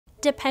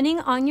Depending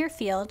on your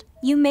field,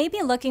 you may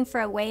be looking for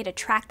a way to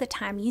track the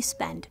time you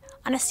spend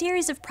on a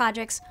series of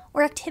projects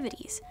or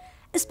activities,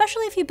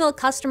 especially if you build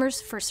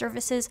customers for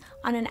services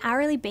on an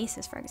hourly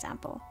basis, for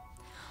example.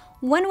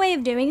 One way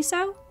of doing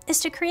so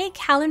is to create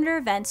calendar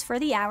events for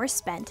the hours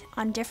spent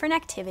on different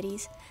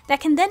activities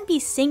that can then be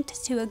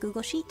synced to a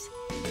Google Sheet.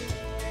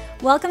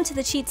 Welcome to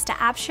the Cheats to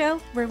Apps show,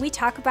 where we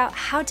talk about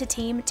how to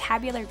tame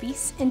tabular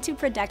beasts into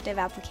productive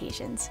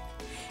applications.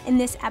 In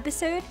this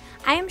episode,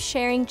 I am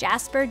sharing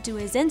Jasper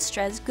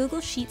Duizinstra's Google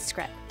Sheet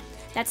script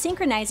that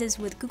synchronizes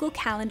with Google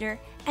Calendar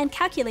and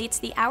calculates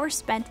the hours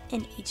spent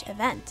in each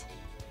event.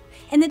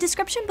 In the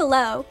description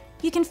below,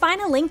 you can find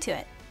a link to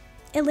it.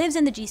 It lives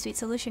in the G Suite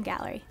Solution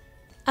Gallery.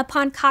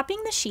 Upon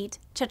copying the sheet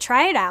to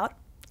try it out,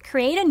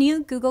 create a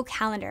new Google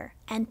Calendar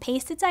and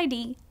paste its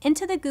ID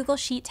into the Google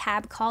Sheet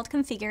tab called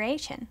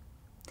Configuration.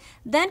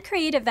 Then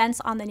create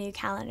events on the new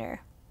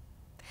calendar.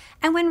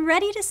 And when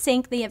ready to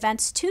sync the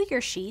events to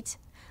your sheet,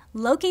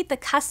 locate the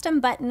custom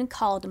button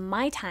called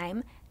My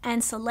Time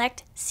and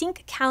select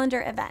Sync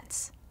Calendar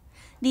Events.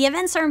 The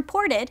events are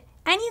imported,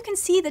 and you can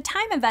see the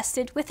time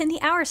invested within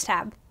the Hours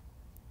tab.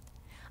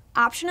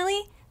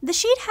 Optionally, the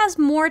sheet has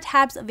more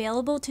tabs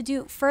available to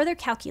do further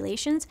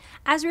calculations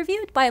as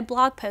reviewed by a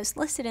blog post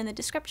listed in the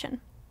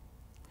description.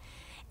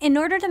 In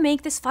order to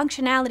make this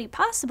functionality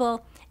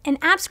possible, an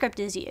app script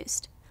is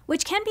used,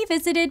 which can be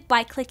visited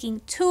by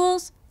clicking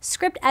Tools,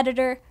 Script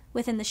Editor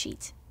within the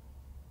sheet.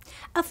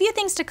 A few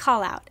things to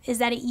call out is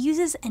that it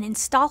uses an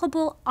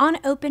installable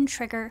onOpen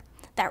trigger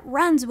that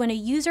runs when a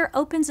user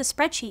opens a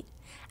spreadsheet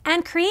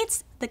and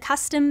creates the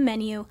custom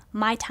menu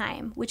My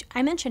Time, which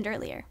I mentioned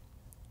earlier.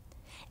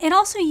 It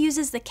also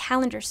uses the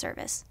calendar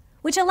service,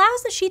 which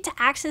allows the sheet to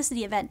access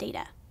the event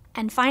data.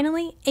 And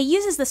finally, it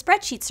uses the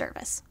spreadsheet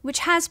service, which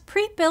has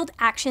pre-built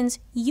actions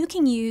you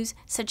can use,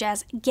 such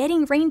as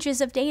getting ranges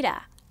of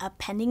data,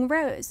 appending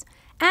rows,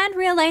 and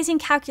realizing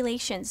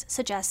calculations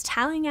such as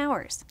tallying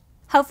hours.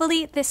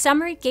 Hopefully, this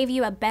summary gave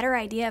you a better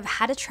idea of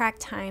how to track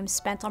time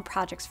spent on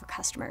projects for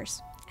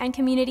customers. And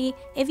community,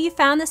 if you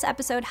found this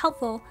episode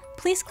helpful,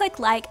 please click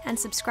like and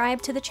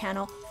subscribe to the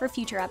channel for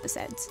future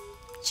episodes.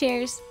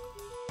 Cheers!